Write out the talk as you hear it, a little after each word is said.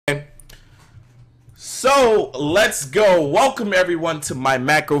So let's go. Welcome everyone to my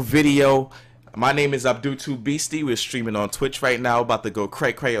macro video. My name is Abdou 2 Beastie. We're streaming on Twitch right now. About to go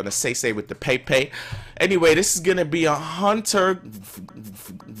cray cray on the say with the pay. Anyway, this is gonna be a hunter.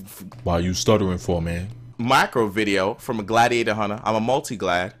 Why you stuttering for, man? Macro video from a gladiator hunter. I'm a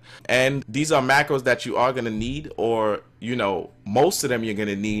multi-glad, and these are macros that you are gonna need, or most of them you're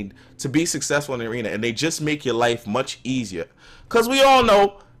gonna need to be successful in the arena, and they just make your life much easier. Cause we all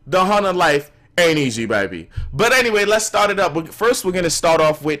know the hunter life ain't easy, baby. But anyway, let's start it up. First, we're gonna start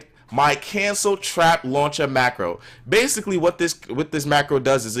off with my cancel trap launcher macro. Basically, what this macro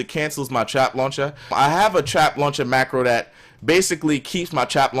does is it cancels my trap launcher. I have a trap launcher macro that basically keeps my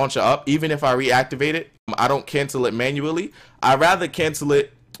trap launcher up even if I reactivate it. I don't cancel it manually. I rather cancel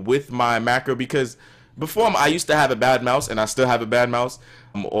it with my macro because before I used to have a bad mouse, and I still have a bad mouse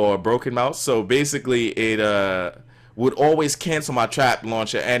or a broken mouse. So basically, it would always cancel my trap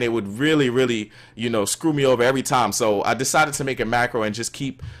launcher, and it would really screw me over every time. So I decided to make a macro and just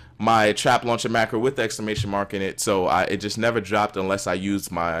keep my trap launcher macro with the exclamation mark in it, so it just never dropped unless I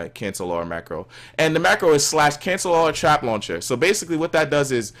used my cancel all macro. And the macro is / cancel all trap launcher. So basically what that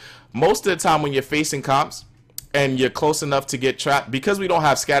does is, most of the time when you're facing comps and you're close enough to get trapped, because we don't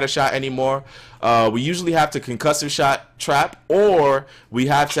have scatter shot anymore, we usually have to concussive shot trap, or we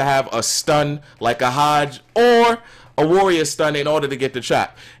have to have a stun like a Hodge or a warrior stun in order to get the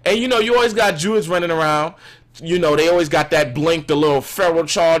trap. And you always got druids running around. They always got that blink, the little feral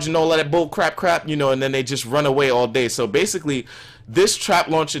charge, all that bull crap, and then they just run away all day. So basically, this trap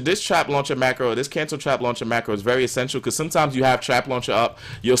launcher macro, this cancel trap launcher macro is very essential, because sometimes you have trap launcher up,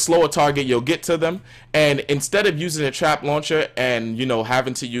 you'll slow a target, you'll get to them, and instead of using a trap launcher and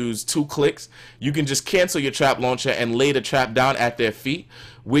having to use 2 clicks, you can just cancel your trap launcher and lay the trap down at their feet,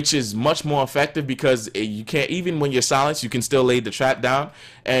 which is much more effective, because you can't, even when you're silenced, you can still lay the trap down.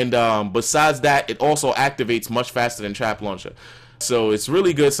 And besides that, it also activates much faster than trap launcher. So it's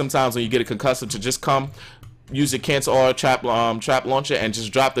really good sometimes when you get a concussive to just come use a cancel all trap launcher and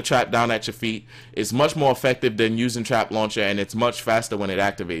just drop the trap down at your feet. It's much more effective than using trap launcher, and it's much faster when it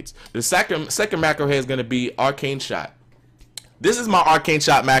activates. The second macro here is going to be arcane shot. This is my arcane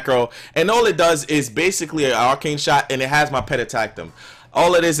shot macro, and all it does is basically an arcane shot, and it has my pet attack them.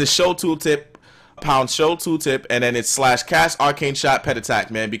 All it is show tooltip, pound show tooltip, and then it's / cast arcane shot pet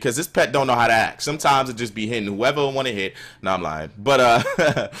attack, man, because this pet don't know how to act. Sometimes it just be hitting whoever want to hit. No, I'm lying. But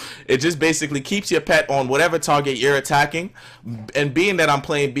it just basically keeps your pet on whatever target you're attacking. And being that I'm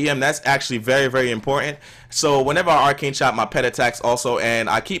playing BM, that's actually very important. So whenever I arcane shot, my pet attacks also, and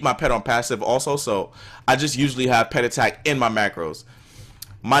I keep my pet on passive also, so I just usually have pet attack in my macros.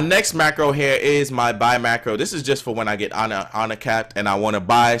 My next macro here is my buy macro. This is just for when I get honor capped and I want to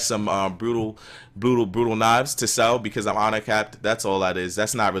buy some brutal knives to sell because I'm honor capped. That's all that is.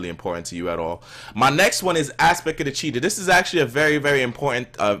 That's not really important to you at all. My next one is aspect of the cheetah. This is actually a very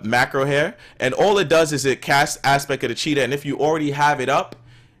important macro here, and all it does is it casts aspect of the cheetah, and if you already have it up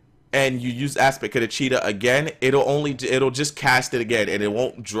and you use aspect of the cheetah again, it'll just cast it again, and it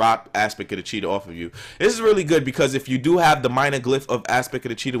won't drop aspect of the cheetah off of you. This is really good because if you do have the minor glyph of aspect of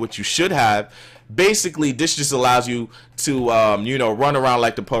the cheetah, which you should have, basically this just allows you to run around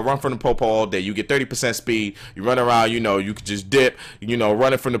like run from the popo all day. You get 30% speed, you run around, you can just dip,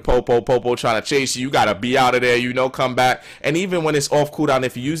 running from the popo trying to chase you, you gotta be out of there, come back. And even when it's off cooldown,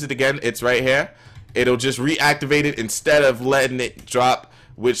 if you use it again, it's right here, it'll just reactivate it instead of letting it drop,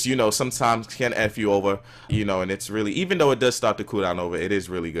 which sometimes can F you over, and it's really, even though it does start the cooldown over, it is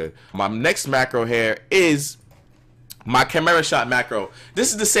really good. My next macro here is my Chimera Shot macro.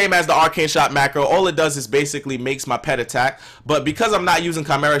 This is the same as the Arcane Shot macro. All it does is basically makes my pet attack, but because I'm not using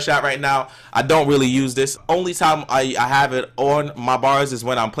Chimera Shot right now, I don't really use this. Only time I have it on my bars is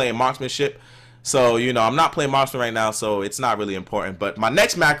when I'm playing marksmanship. So, I'm not playing marksman right now, so it's not really important. But my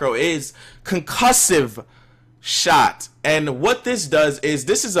next macro is concussive shot, and what this does is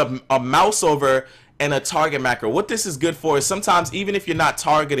this is a mouse over and a target macro. What this is good for is sometimes even if you're not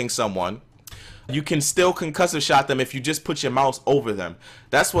targeting someone, you can still concussive shot them if you just put your mouse over them.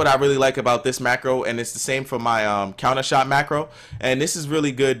 That's what I really like about this macro, and it's the same for my counter shot macro. And this is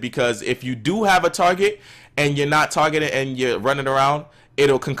really good because if you do have a target and you're not targeting and you're running around,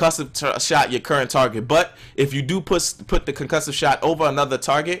 it'll concussive shot your current target. But if you do put the concussive shot over another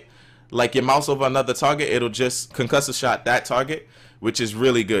target, like your mouse over another target, it'll just concussive shot that target, which is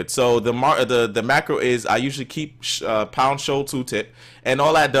really good. So the macro is, I usually keep pound show tooltip, and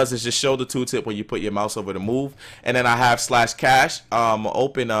all that does is just show the tooltip when you put your mouse over the move. And then I have / cash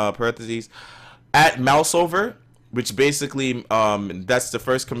open parentheses at mouse over which basically that's the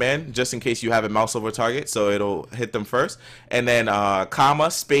first command, just in case you have a mouse over target, so it'll hit them first. And then comma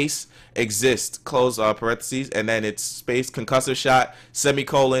space exist, close parentheses, and then it's space concussive shot,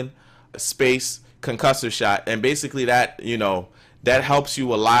 semicolon, space concussive shot. And basically that, you know, that helps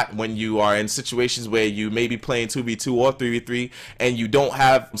you a lot when you are in situations where you may be playing 2v2 or 3v3 and you don't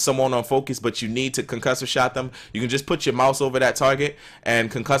have someone on focus, but you need to concussive shot them. You can just put your mouse over that target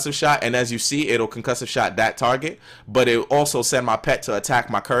and concussive shot, and as you see, it'll concussive shot that target, but it'll also send my pet to attack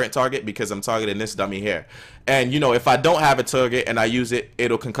my current target because I'm targeting this dummy here. And you know, if I don't have a target and I use it,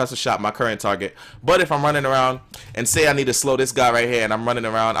 it'll concussive shot my current target. But if I'm running around and say I need to slow this guy right here and I'm running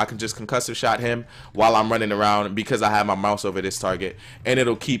around, I can just concussive shot him while I'm running around because I have my mouse over this target, and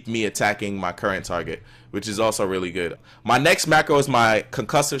it'll keep me attacking my current target, which is also really good. My next macro is my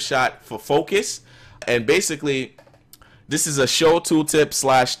concussive shot for focus, and basically this is a show tooltip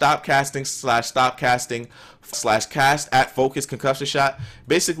slash stop casting slash cast at focus concussive shot.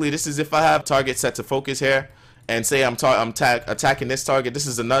 Basically, this is if I have target set to focus here, and say I'm attacking this target. This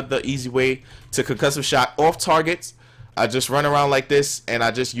is another easy way to concussive shot off targets. I just run around like this, and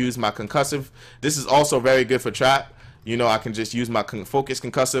I just use my concussive. This is also very good for trap. You know, I can just use my focus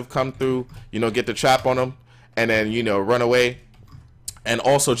concussive, come through, you know, get the trap on them, and then, you know, run away. And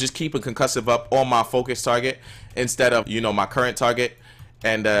also just keep a concussive up on my focus target instead of, you know, my current target.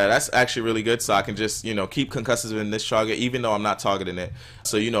 And that's actually really good, so I can just, you know, keep concussive in this target even though I'm not targeting it.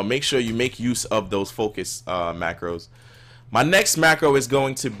 So, you know, make sure you make use of those focus macros. My next macro is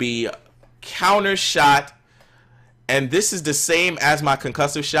going to be counter shot, and this is the same as my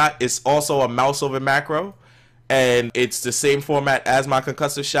concussive shot. It's also a mouse over macro, and it's the same format as my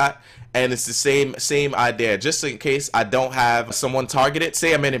concussive shot, and it's the same idea. Just in case I don't have someone targeted,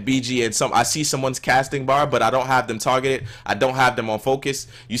 say I'm in a BG and I see someone's casting bar, but I don't have them targeted, I don't have them on focus.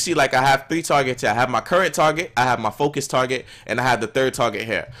 You see, like, I have 3 targets here. I have my current target, I have my focus target, and I have the 3rd target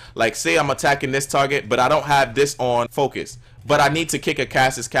here. Like, say I'm attacking this target, but I don't have this on focus, but I need to kick a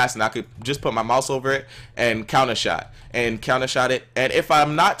cast and I could just put my mouse over it and counter shot it. And if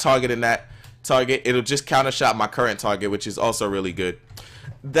I'm not targeting that target, it'll just counter shot my current target, which is also really good.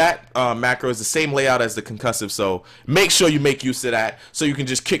 That macro is the same layout as the concussive, so make sure you make use of that so you can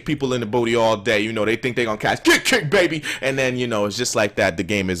just kick people in the booty all day. You know, they think they're gonna catch kick baby, and then, you know, it's just like that, the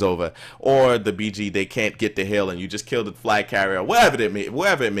game is over. Or the BG, they can't get the hill and you just kill the flag carrier, wherever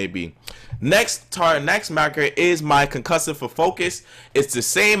it may be. Next macro is my concussive for focus. It's the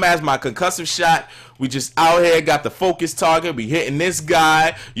same as my concussive shot. We just out here got the focus target. We hitting this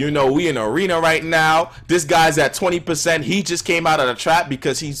guy. You know, we in the arena right now. This guy's at 20%. He just came out of the trap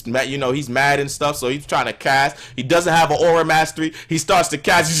because he's mad, you know, he's mad and stuff. So he's trying to cast. He doesn't have an aura mastery. He starts to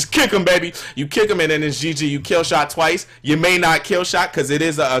cast. You just kick him, baby. You kick him, and then it's GG. You kill shot twice. You may not kill shot because it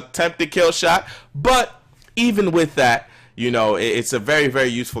is an attempted kill shot. But even with that, you know, it's a very, very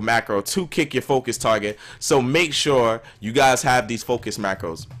useful macro to kick your focus target. So make sure you guys have these focus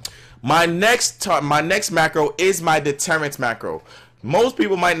macros. My next macro is my deterrence macro. Most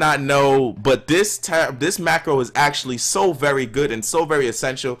people might not know, but this macro is actually so very good and so very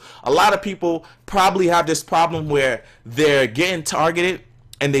essential. A lot of people probably have this problem where they're getting targeted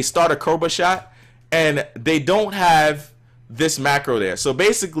and they start a cobra shot and they don't have this macro there. So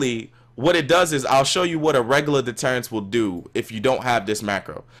basically, what it does is, I'll show you what a regular deterrence will do if you don't have this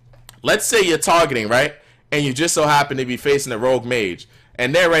macro. Let's say you're targeting, right? And you just so happen to be facing a rogue mage,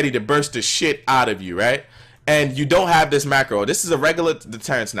 and they're ready to burst the shit out of you, right? And you don't have this macro. This is a regular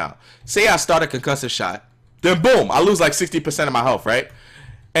deterrence now. Say I start a concussive shot, then boom, I lose like 60% of my health, right?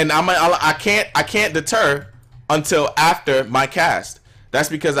 And I can't deter until after my cast. That's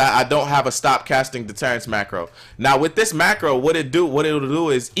because I don't have a stop casting deterrence macro. Now with this macro, what it'll do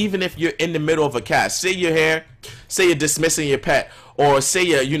is, even if you're in the middle of a cast, say you're here, say you're dismissing your pet, or say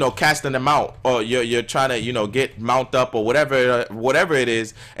you're, you know, casting them out, or you're trying to, you know, get mount up or whatever it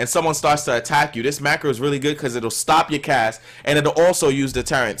is, and someone starts to attack you, this macro is really good because it'll stop your cast and it'll also use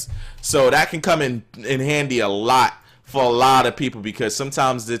deterrence. So that can come in handy a lot for a lot of people, because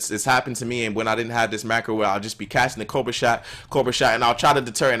sometimes it's happened to me, and when I didn't have this macro, where I'll just be casting the cobra shot, and I'll try to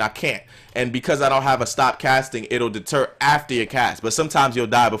deter and I can't, and because I don't have a stop casting, it'll deter after your cast, but sometimes you'll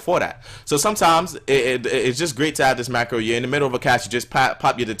die before that. So sometimes it's just great to have this macro. You're in the middle of a cast, you just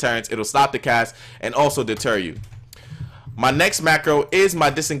pop your deterrence, it'll stop the cast and also deter you. My next macro is my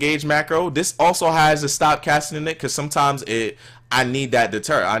disengage macro. This also has a stop casting in it, because sometimes I need that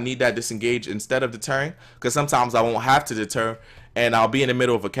deter. I need that disengage instead of deterring, because sometimes I won't have to deter and I'll be in the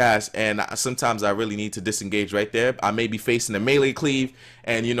middle of a cast, and sometimes I really need to disengage right there. I may be facing a melee cleave,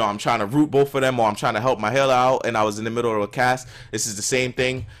 and you know, I'm trying to root both of them, or I'm trying to help my healer out, and I was in the middle of a cast. This is the same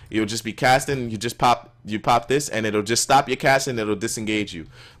thing. You'll just be casting, you pop this, and it'll just stop your cast, and it'll disengage you.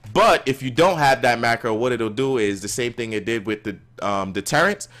 But if you don't have that macro, what it'll do is the same thing it did with the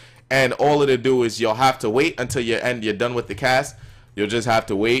deterrent, and all it'll do is you'll have to wait until you're done with the cast. You'll just have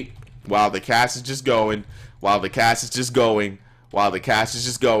to wait while the cast is just going, while the cast is just going, while the cast is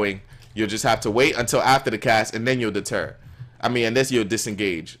just going. You'll just have to wait until after the cast, and then you'll deter. And this you'll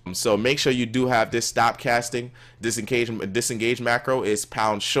disengage. So make sure you do have this stop casting. Disengage macro is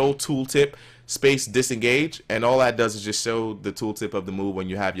pound show tooltip space disengage, and all that does is just show the tooltip of the move when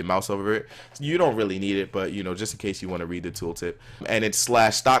you have your mouse over it. You don't really need it, but you know, just in case you want to read the tooltip. And it's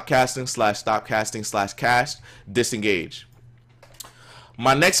 /stop casting /cast disengage.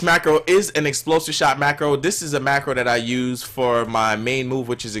 My next macro is an explosive shot macro. This is a macro that I use for my main move,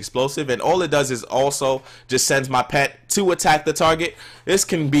 which is explosive, and all it does is also just sends my pet to attack the target. This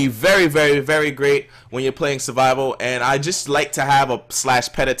can be very, very, very great when you're playing survival, and I just like to have a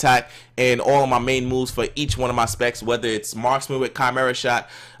 /pet attack in all of my main moves for each one of my specs, whether it's marksman with chimera shot,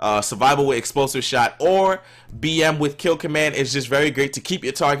 survival with explosive shot, or BM with kill command. It's just very great to keep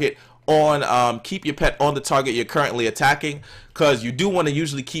your target on, keep your pet on the target you're currently attacking, because you do want to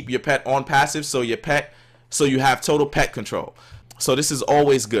usually keep your pet on passive, so you have total pet control. So this is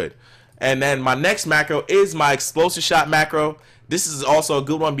always good. And then my next macro is my explosive shot macro. This is also a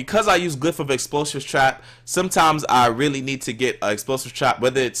good one because I use Glyph of Explosive Trap. Sometimes I really need to get an explosive trap,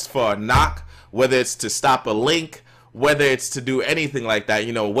 whether it's for a knock, whether it's to stop a link, whether it's to do anything like that,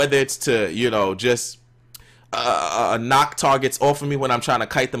 you know, whether it's to, you know, just knock targets off of me when I'm trying to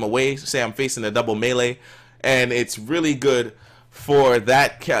kite them away. Say I'm facing a double melee, and it's really good for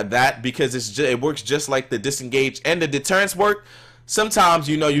that because it works just like the disengage and the deterrence work. Sometimes,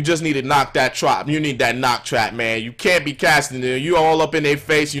 you know, you just need to knock that trap. You need that knock trap, man. You can't be casting there. You all up in their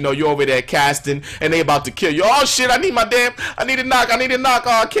face. You know, you over there casting, and they about to kill you. Oh shit! I need a knock.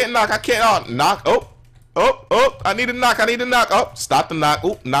 Oh, I can't knock. Knock. I need a knock. Oh, stop the knock.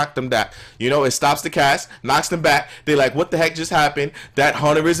 Oop, knock them back. You know, it stops the cast, knocks them back. They're like, what the heck just happened? That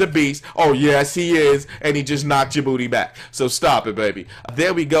hunter is a beast. Oh, yes, he is. And he just knocked your booty back. So stop it, baby.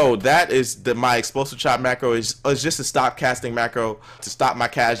 There we go. That is my explosive chop macro. Is just a stop casting macro to stop my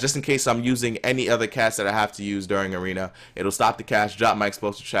cast, just in case I'm using any other cast that I have to use during arena. It'll stop the cast, drop my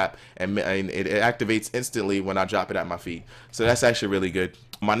explosive trap, and it activates instantly when I drop it at my feet. So that's actually really good.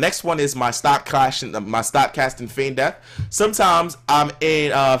 My next one is my stop casting feign death. Sometimes I'm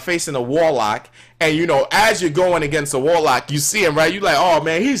facing a warlock, and you know, as you're going against a warlock, you see him, right? You like, oh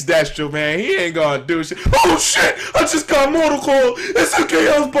man, he's Destro, man. He ain't gonna do shit. Oh shit! I just got Mortal Coil. It's a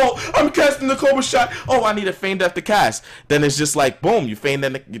Chaos Bolt. I'm casting the Cobra shot. Oh, I need a feign death to cast. Then it's just like, boom, you feign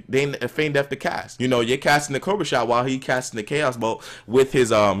death to cast. You know, you're casting the Cobra shot while he casting the Chaos Bolt with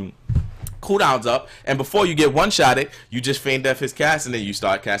his cooldowns up, and before you get one-shotted, you just feign death his cast, and then you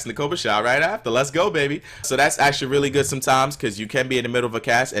start casting the Cobra shot right after. Let's go, baby. So that's actually really good sometimes, because you can be in the middle of a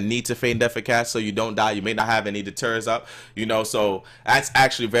cast and need to feign death a cast so you don't die. You may not have any deters up, you know, so that's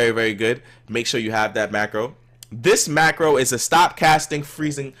actually very, very good. Make sure you have that macro. This macro is a stop casting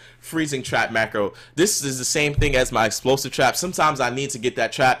freezing trap macro. This is the same thing as my explosive trap. Sometimes I need to get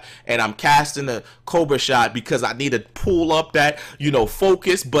that trap, and I'm casting a Cobra shot because I need to pull up that, you know,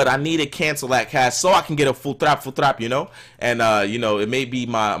 focus, but I need to cancel that cast so I can get a full trap, you know. And you know, it may be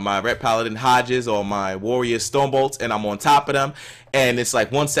my Red Paladin Hodges or my Warrior Stonebolts, and I'm on top of them, and it's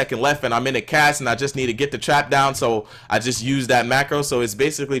like 1 second left, and I'm in a cast, and I just need to get the trap down, so I just use that macro. So it's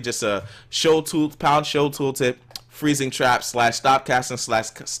basically just a pound show tooltip, freezing trap / stop casting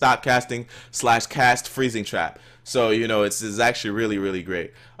 / stop casting / cast freezing trap. So, you know, it's actually really, really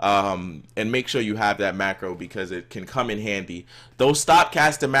great. And make sure you have that macro because it can come in handy. Those stop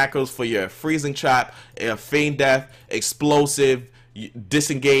casting macros for your freezing trap, feign death, explosive,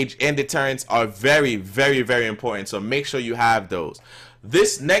 disengage, and deterrence are very, very, very important. So make sure you have those.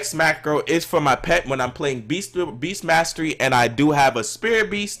 This next macro is for my pet when I'm playing Beast Mastery, and I do have a Spirit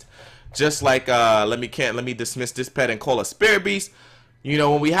Beast. Just like let me dismiss this pet and call a Spirit Beast. You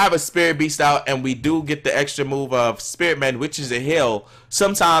know, when we have a Spirit Beast out and we do get the extra move of Spirit Man, which is a heal,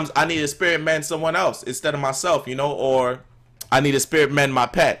 sometimes I need a Spirit Man someone else instead of myself, you know, or I need a Spirit Man my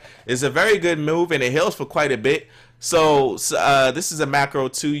pet. It's a very good move, and it heals for quite a bit. So this is a macro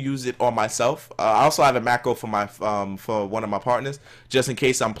to use it on myself. I also have a macro for my for one of my partners, just in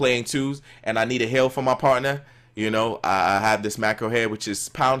case I'm playing twos and I need a heal for my partner. You know, I have this macro here, which is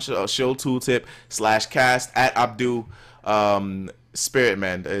pound show tooltip / cast at Abdou. Spirit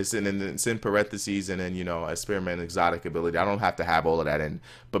Man. It's in parentheses, and then, you know, a Spirit Man exotic ability. I don't have to have all of that in,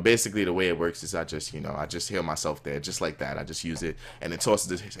 but basically the way it works is I just, you know, I just heal myself there, just like that. I just use it, and it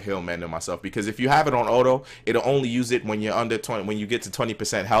tosses the heal man to myself, because if you have it on auto, it'll only use it when you're under 20, when you get to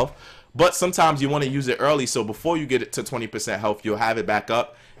 20% health. But sometimes you want to use it early, so before you get it to 20% health, you'll have it back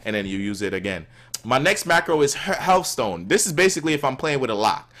up, and then you use it again. My next macro is Health Stone. This is basically if I'm playing with a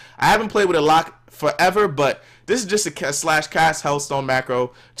lock. I haven't played with a lock forever, but this is just a slash cast Health Stone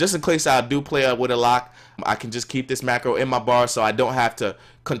macro, just in case I do play with a lock. I can just keep this macro in my bar, so I don't have to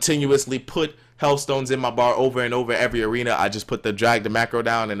continuously put Health Stones in my bar over and over every arena. I just drag the macro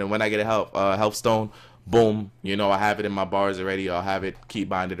down, and then when I get a Health Stone, boom, you know, I have it in my bars already. I'll have it key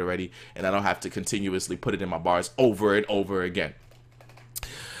binded already, and I don't have to continuously put it in my bars over and over again.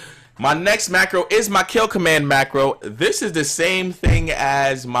 My next macro is my kill command macro. This is the same thing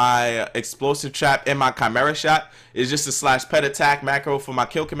as my explosive trap and my chimera shot. It's just a slash pet attack macro for my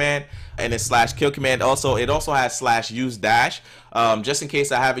kill command, and it's slash kill command also. It also has slash use dash. Just in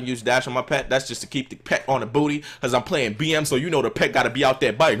case I haven't used dash on my pet, that's just to keep the pet on the booty, because I'm playing BM, so you know the pet got to be out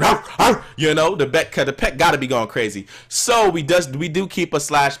there biting. You know, the pet got to be going crazy. So we do keep a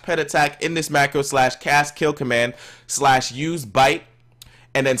slash pet attack in this macro, slash cast kill command, slash use bite,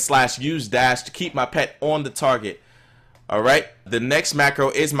 and then slash use dash to keep my pet on the target. Alright, the next macro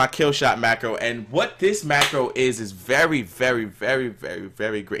is my kill shot macro, and what this macro is very, very, very, very,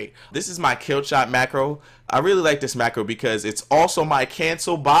 very great. This is my kill shot macro. I really like this macro because it's also my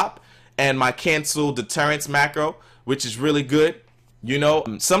cancel bop and my cancel deterrence macro, which is really good. You know,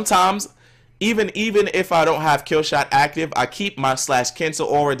 sometimes even if I don't have kill shot active, I keep my slash cancel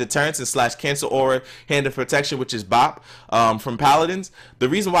aura deterrence and slash cancel aura hand of protection, which is bop from paladins. The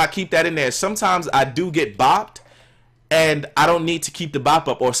reason why I keep that in there is sometimes I do get bopped and I don't need to keep the bop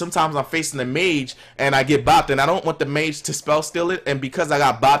up, or sometimes I'm facing the mage and I get bopped and I don't want the mage to spell steal it, and because I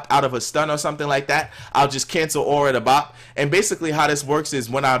got bopped out of a stun or something like that, I'll just cancel aura the bop. And basically how this works is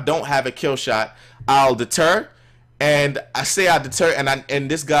when I don't have a kill shot, I'll deter, and I say I deter and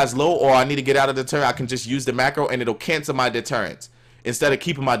this guy's low, or I need to get out of the deter, I can just use the macro and it'll cancel my deterrence. Instead of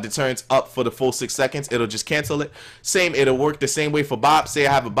keeping my deterrence up for the full 6 seconds, it'll just cancel it. It'll work the same way for bop. Say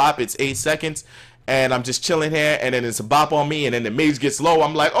I have a bop, it's 8 seconds, and I'm just chilling here, and then it's a bop on me, and then the mage gets low.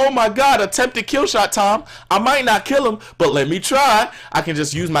 I'm like, oh my god, attempted kill shot time. I might not kill him, but let me try. I can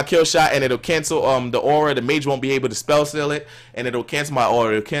just use my kill shot, and it'll cancel the aura. The mage won't be able to spell steal it, and it'll cancel my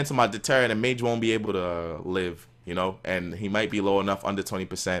aura. It'll cancel my deter, and the mage won't be able to live. You know, and he might be low enough, under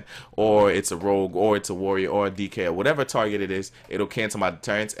 20%, or it's a rogue, or it's a warrior, or a DK, or whatever target it is. It'll cancel my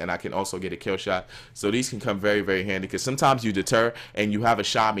deterrence, and I can also get a kill shot. So these can come very, very handy, because sometimes you deter and you have a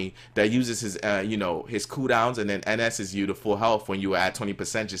Shami that uses his, you know, his cooldowns, and then NS's you to full health when you were at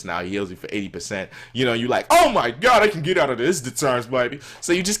 20% just now. He heals you for 80%. You know, you're like, oh my god, I can get out of this deterrence, baby.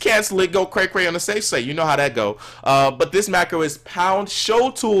 So you just cancel it, go cray on the safe side. You know how that go. But this macro is pound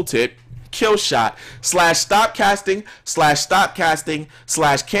show tooltip, kill shot, slash stop casting, slash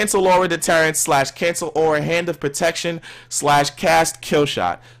cancel aura deterrence, slash cancel aura hand of protection, slash cast kill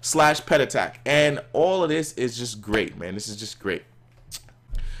shot, slash pet attack. And all of this is just great, man. This is just great.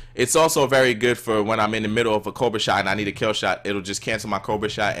 It's also very good for when I'm in the middle of a cobra shot and I need a kill shot. It'll just cancel my cobra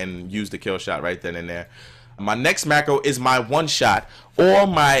shot and use the kill shot right then and there. My next macro is my one shot, or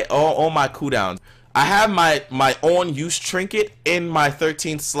my cooldowns. I have my on use trinket in my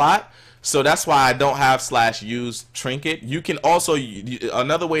 13th slot. So that's why I don't have slash use trinket. You can also,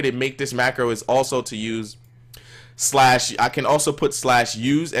 another way to make this macro is also to use slash, I can also put slash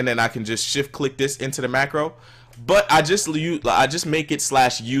use, and then I can just shift click this into the macro. But I just make it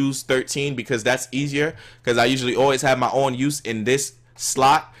slash use 13 because that's easier, because I usually always have my on use in this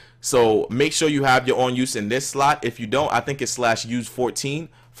slot. So make sure you have your on use in this slot. If you don't, I think it's slash use 14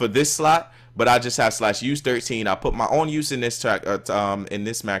 for this slot. But I just have slash use 13. I put my own use in this track, in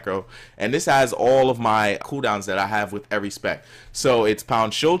this macro, and this has all of my cooldowns that I have with every spec. So it's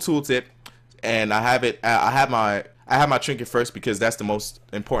pound show tooltip, and I have it. I have my trinket first because that's the most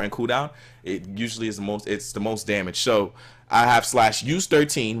important cooldown. It usually is the most. It's the most damage. So I have slash use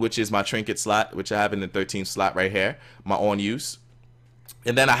 13, which is my trinket slot, which I have in the 13th slot right here. My on use.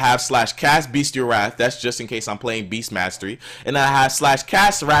 And then I have slash cast Bestial Wrath. That's just in case I'm playing Beast Mastery. And then I have slash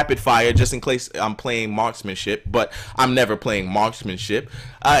cast Rapid Fire just in case I'm playing Marksmanship. But I'm never playing Marksmanship.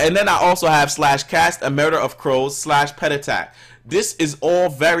 And then I also have slash cast A Murder of Crows slash Pet Attack. This is all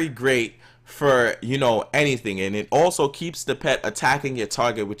very great for, you know, anything. And it also keeps the pet attacking your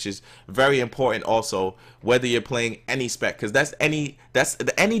target, which is very important also, whether you're playing any spec, because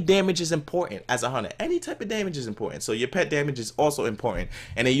any damage is important as a hunter. Any type of damage is important, so your pet damage is also important,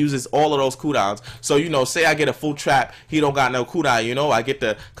 and it uses all of those cooldowns. So, you know, say I get a full trap, he don't got no cooldown, you know, I get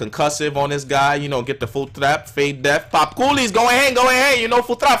the concussive on this guy, you know, get the full trap, fade death, pop coolies, go ahead, you know,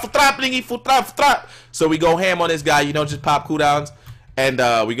 full trap, blingy, full trap. So we go ham on this guy, you know, just pop cooldowns.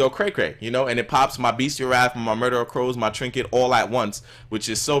 And we go cray, you know, and it pops my Bestial Wrath, my Murder of Crows, my Trinket all at once, which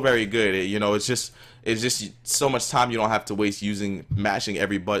is so very good. You know, it's just so much time you don't have to waste mashing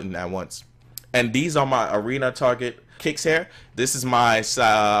every button at once. And these are my arena target kicks here. This is my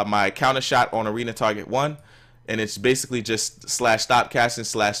my counter shot on arena target 1, and it's basically just /stop casting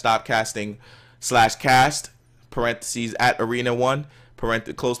 /stop casting /cast parentheses at arena 1.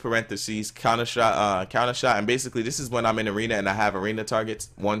 Close parentheses, counter shot, and basically this is when I'm in arena and I have arena targets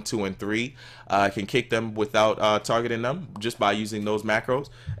 1, 2, and 3. I can kick them without targeting them just by using those macros,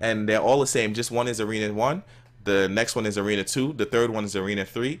 and they're all the same. Just one is arena 1, the next one is arena 2, the third one is arena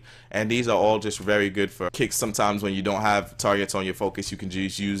 3, and these are all just very good for kicks. Sometimes when you don't have targets on your focus, you can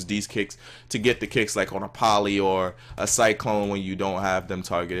just use these kicks to get the kicks, like on a poly or a cyclone when you don't have them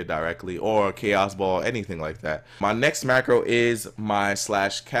targeted directly, or a chaos ball, anything like that. My next macro is my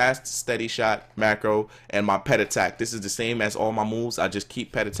 /cast steady shot macro and my pet attack. This is the same as all my moves. I just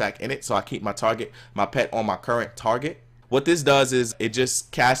keep pet attack in it, so I keep my pet on my current target. What this does is it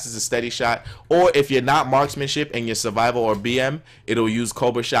just casts a steady shot, or if you're not marksmanship and you're survival or BM, it'll use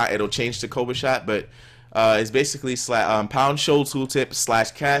Cobra shot. It'll change to Cobra shot, but it's basically pound show tooltip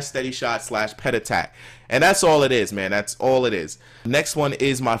 /cast steady shot /pet attack, and that's all it is, man. That's all it is. Next one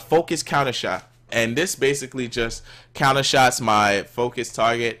is my focus counter shot. And this basically just counter shots my focus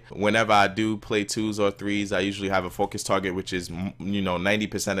target. Whenever I do play 2s or 3s, I usually have a focus target, which is, you know,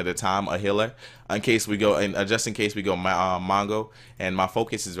 90% of the time a healer. In case we go, just in case we go Mongo, and my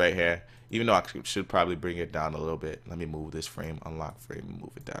focus is right here. Even though I should probably bring it down a little bit. Let me move this frame, unlock frame, and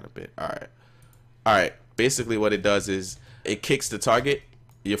move it down a bit. All right. Basically, what it does is it kicks the target,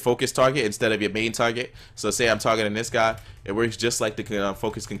 your focus target, instead of your main target. So say I'm targeting this guy, it works just like the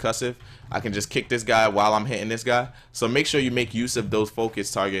focus concussive. I can just kick this guy while I'm hitting this guy. So make sure you make use of those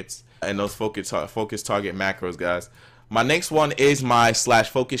focus targets and those focus target macros, guys. My next one is my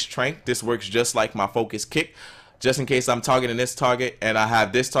 /focus trank. This works just like my focus kick. Just in case I'm targeting this target and I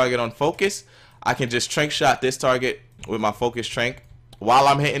have this target on focus, I can just trank shot this target with my focus trank while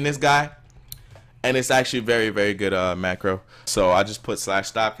I'm hitting this guy. And it's actually very, very good macro. So I just put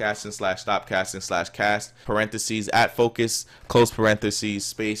 /stop casting /cast parentheses at focus, close parentheses,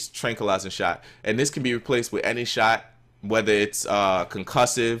 space, tranquilizing shot. And this can be replaced with any shot, whether it's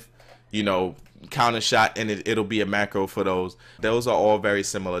concussive, you know, counter shot, and it'll be a macro for those. Those are all very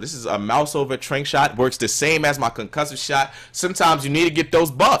similar. This is a mouse over trank shot, works the same as my concussive shot. Sometimes you need to get those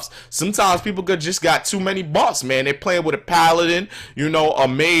buffs. Sometimes people just got too many buffs, man. They're playing with a paladin, you know, a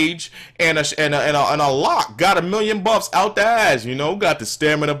mage, and a lock. Got a million buffs out the ass, you know. Got the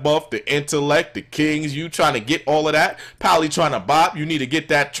stamina buff, the intellect, the kings. You trying to get all of that. Pally trying to bop. You need to get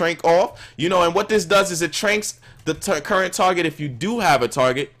that trank off, you know. And what this does is it tranks the current target if you do have a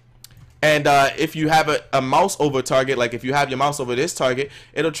target. And if you have a mouse over target, like if you have your mouse over this target,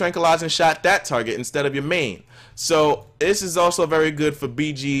 it'll tranquilize and shot that target instead of your main. So this is also very good for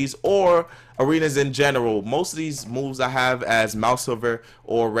BGs or arenas in general. Most of these moves I have as mouse over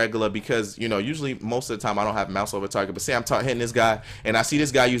or regular because, you know, usually most of the time I don't have mouse over target. But say I'm hitting this guy and I see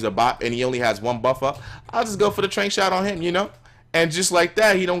this guy use a bop and he only has one buff up, I'll just go for the trank shot on him, you know. And just like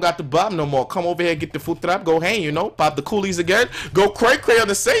that, he don't got the bop no more. Come over here, get the foot trap, go hang, you know. Pop the coolies again. Go cray on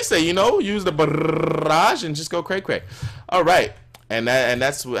the say, you know. Use the barrage and just go cray. All right. And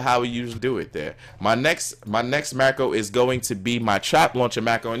that's how we usually do it there. My next macro is going to be my trap launcher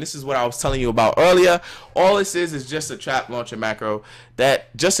macro. And this is what I was telling you about earlier. All this is just a trap launcher macro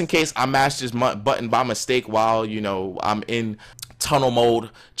that just in case I mash this button by mistake while, you know, I'm in tunnel mode,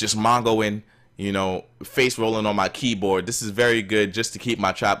 just mongoing, you know, face rolling on my keyboard. This is very good just to keep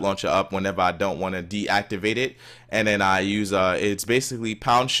my trap launcher up whenever I don't want to deactivate it. And then I use it's basically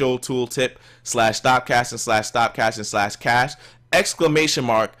pound show tooltip /stop casting /cash exclamation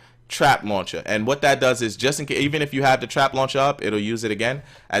mark trap launcher. And what that does is just in case, even if you have the trap launcher up, it'll use it again.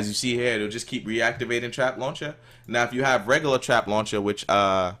 As you see here, it'll just keep reactivating trap launcher. Now if you have regular trap launcher, which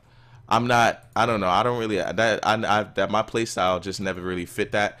I don't know. I don't really that my playstyle just never really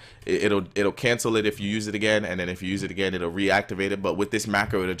fit that. It'll cancel it if you use it again, and then if you use it again, it'll reactivate it. But with this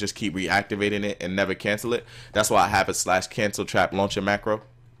macro, it'll just keep reactivating it and never cancel it. That's why I have a /cancel trap launcher macro.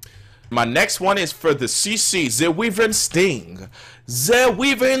 My next one is for the CC, the Weaver and Sting. The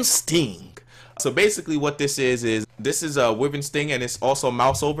Weaver and Sting. So basically what this is this is a Wyvern Sting, and it's also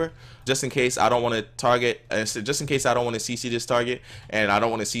mouse over, just in case I don't want to target, just in case I don't want to CC this target, and I don't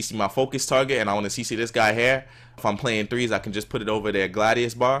want to CC my focus target, and I want to CC this guy here. If I'm playing threes, I can just put it over their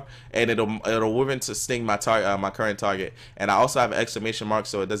Gladius bar, and it'll Wyvern to sting my my current target. And I also have an exclamation mark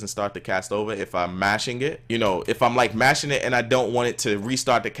so it doesn't start the cast over if I'm mashing it. You know, if I'm like mashing it and I don't want it to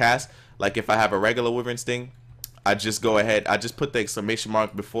restart the cast, like if I have a regular Wyvern Sting, I just go ahead, I just put the exclamation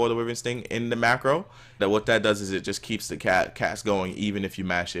mark before the Wyvern Sting in the macro. That what that does is it just keeps the cast going even if you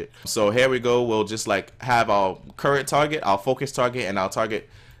mash it. So here we go, we'll just like have our current target, our focus target, and our target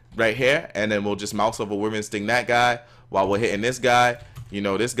right here, and then we'll just mouse over Wyvern Sting that guy while we're hitting this guy. You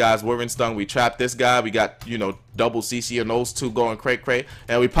know, this guy's Wyvern Stung, we trap this guy, we got, you know, double CC on those two going cray,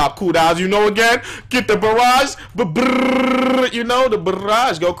 and we pop cooldowns, you know, again, get the barrage, you know, the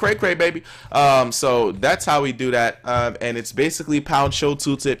barrage, go cray, baby. So that's how we do that, and it's basically pound show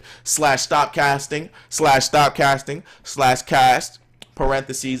tooltip / stop casting / cast,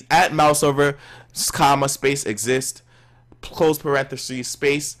 parentheses, at mouse over, comma, space, exist, close parentheses,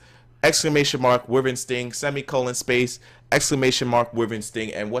 space, exclamation mark, Wyvern Sting, semicolon, space, exclamation mark, Wyvern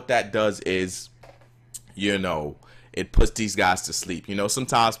Sting. And what that does is, you know, it puts these guys to sleep. You know,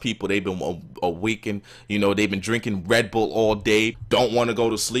 sometimes people, they've been awakened, you know, they've been drinking Red Bull all day, don't want to go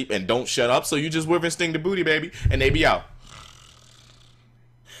to sleep and don't shut up, so you just Wyvern Sting the booty, baby, and they be out.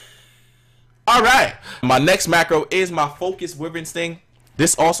 All right, my next macro is my focus Wyvern Sting.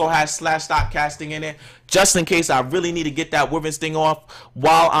 This also has / stop casting in it, just in case I really need to get that Wyvern Sting off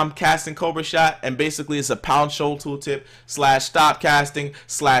while I'm casting Cobra Shot. And basically it's a pound show tooltip / stop casting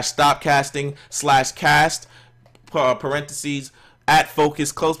 / cast, parentheses, at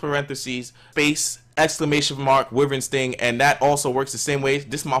focus, close parentheses, space, exclamation mark, Wyvern Sting. And that also works the same way.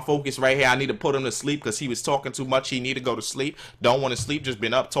 This is my focus right here. I need to put him to sleep because he was talking too much. He need to go to sleep. Don't want to sleep, just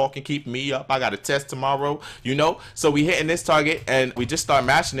been up talking, keeping me up. I got a test tomorrow, you know. So we hitting this target and we just start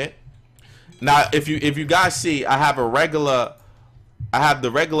mashing it. Now if you guys see, I have the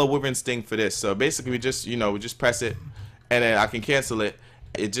regular Wyvern Sting for this. So basically we just, you know, we just press it and then I can cancel it.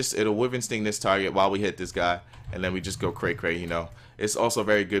 It'll Wyvern Sting this target while we hit this guy, and then we just go cray, you know. It's also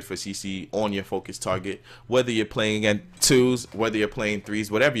very good for CC on your focus target, whether you're playing against twos, whether you're playing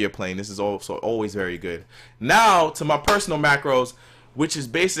threes, whatever you're playing. This is also always very good. Now to my personal macros, which is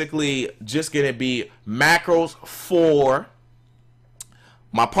basically just gonna be macros for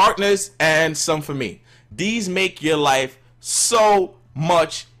my partners and some for me. These make your life so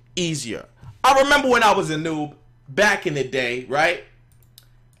much easier. I remember when I was a noob back in the day, right?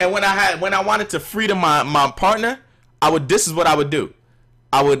 And when I wanted to freedom my partner, this is what I would do.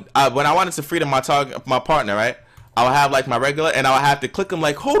 When I wanted to freedom my partner, right? I would have like my regular, and I would have to click him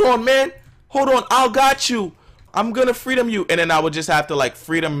like, hold on, man, hold on, I got you. I'm gonna freedom you, and then I would just have to like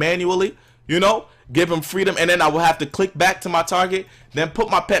freedom manually, you know, give him freedom, and then I would have to click back to my target, then put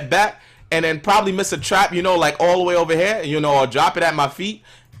my pet back, and then probably miss a trap, you know, like all the way over here, you know, or drop it at my feet.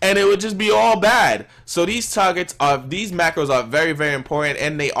 And it would just be all bad. So these macros are very, very important,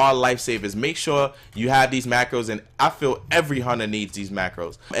 and they are lifesavers. Make sure you have these macros, and I feel every hunter needs these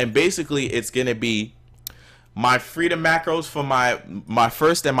macros. And basically, it's gonna be my freedom macros for my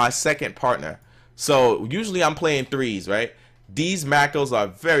first and my second partner. So usually I'm playing threes, right? These macros are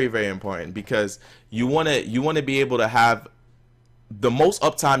very, very important because you wanna be able to have the most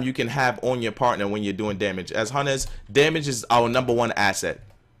uptime you can have on your partner when you're doing damage. As hunters, damage is our #1 asset.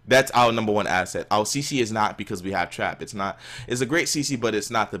 That's our #1 asset. Our CC is not, because we have trap. It's not. It's a great CC, but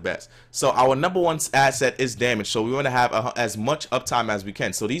it's not the best. So our #1 asset is damage. So we want to have as much uptime as we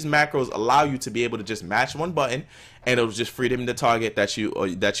can. So these macros allow you to be able to just mash one button, and it'll just freedom the target that you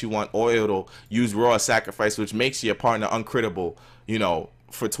want, or it'll use raw sacrifice, which makes your partner uncrittable, you know,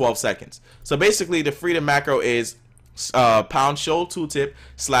 for 12 seconds. So basically, the freedom macro is pound show tooltip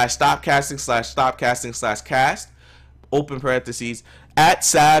 / stop casting / cast, open parentheses, at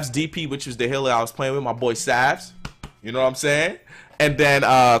Savs DP, which was the healer I was playing with, my boy Savs, you know what I'm saying, and then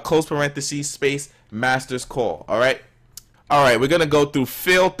close parentheses, space, master's call. All right, we're gonna go through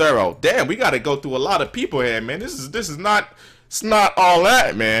Phil Thorough. Damn, we gotta go through a lot of people here, man. This is not, it's not all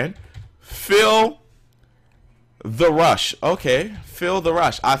that, man. Phil the Rush. Okay, Phil the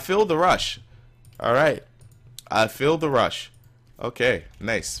Rush. I feel the rush. All right, I feel the rush. Okay,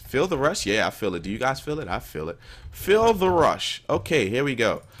 nice. Feel the rush? Yeah, I feel it. Do you guys feel it? I feel it. Feel the rush. Okay, here we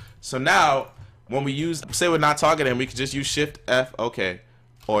go. So now, when we use, say we're not targeting, we can just use Shift F. Okay,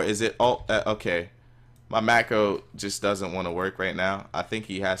 or is it Alt? Okay, my macro just doesn't want to work right now. I think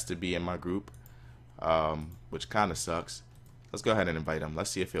he has to be in my group, which kind of sucks. Let's go ahead and invite him.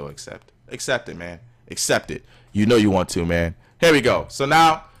 Let's see if he'll accept. Accept it, man. Accept it. You know you want to, man. Here we go. So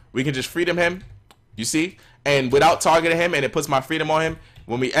now we can just freedom him, You see? And without targeting him, and it puts my freedom on him.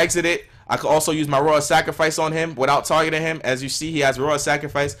 When we exit it, I could also use my Royal Sacrifice on him without targeting him. As you see, he has Royal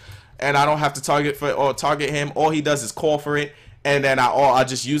Sacrifice, and I don't have to target him. All he does is call for it, and then I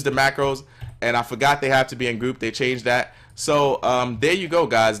just use the macros. And I forgot they have to be in group. They changed that. So there you go,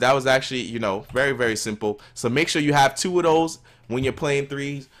 guys. That was actually, you know, very, very simple. So make sure you have 2 of those when you're playing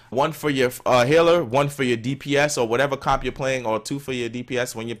 3s. 1 for your healer, 1 for your DPS or whatever comp you're playing, or 2 for your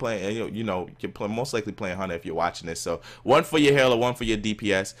DPS when you're playing. You're most likely playing Hunter if you're watching this. So 1 for your healer, 1 for your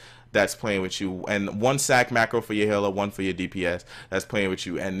DPS that's playing with you, and 1 sack macro for your healer, 1 for your DPS that's playing with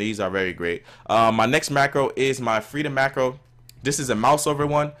you. And these are very great. My next macro is my freedom macro. This is a mouse over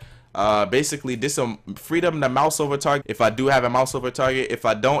one. Basically this freedom the mouse over target if I do have a mouse over target. If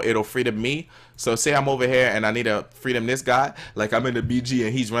I don't, it'll freedom me. So say I'm over here and I need to freedom this guy, like I'm in the BG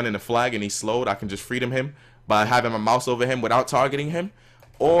and he's running the flag and he's slowed, I can just freedom him by having my mouse over him without targeting him.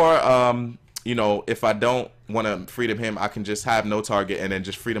 Or you know, if I don't want to freedom him, I can just have no target and then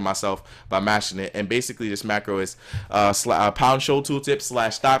just freedom myself by mashing it. And basically this macro is pound show tooltip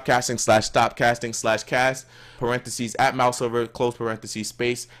 / stop casting / stop casting / cast parentheses at mouse over close parentheses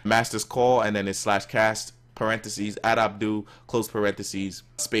space master's call, and then it's / cast parentheses at Abdou close parentheses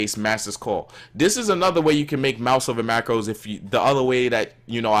space master's call. This is another way you can make mouse over macros. If you, the other way that,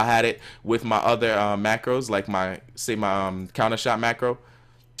 you know, I had it with my other macros, like my counter shot macro,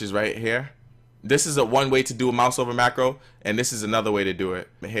 which is right here. This is one way to do a mouse over macro, and this is another way to do it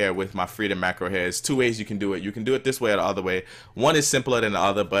here with my freedom macro here. There's 2 ways you can do it. You can do it this way or the other way. One is simpler than the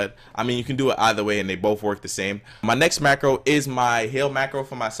other, but I mean, you can do it either way and they both work the same. My next macro is my heal macro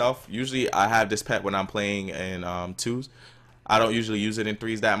for myself. Usually I have this pet when I'm playing in 2s. I don't usually use it in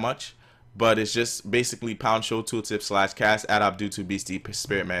 3s that much, but it's just basically pound show tooltip / cast at Abdou to Beastie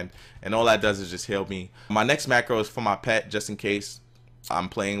Spirit Man, and all that does is just heal me. My next macro is for my pet, just in case I'm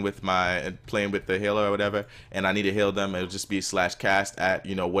playing with the healer or whatever, and I need to heal them. It'll just be / cast at,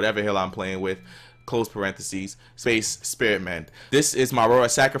 you know, whatever healer I'm playing with, close parentheses space Spirit Man. This is my Royal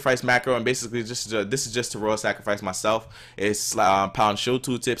Sacrifice macro, and basically this is just to Royal Sacrifice myself. It's pound show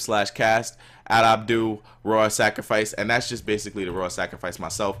tooltip / cast at Abdou Royal Sacrifice, and that's just basically the Royal Sacrifice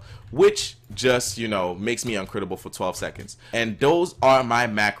myself, which just, you know, makes me uncrittable for 12 seconds. And those are my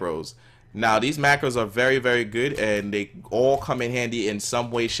macros. Now these macros are very, very good, and they all come in handy in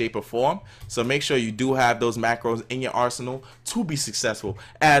some way, shape, or form. So make sure you do have those macros in your arsenal to be successful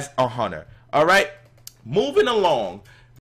as a hunter. All right, moving along.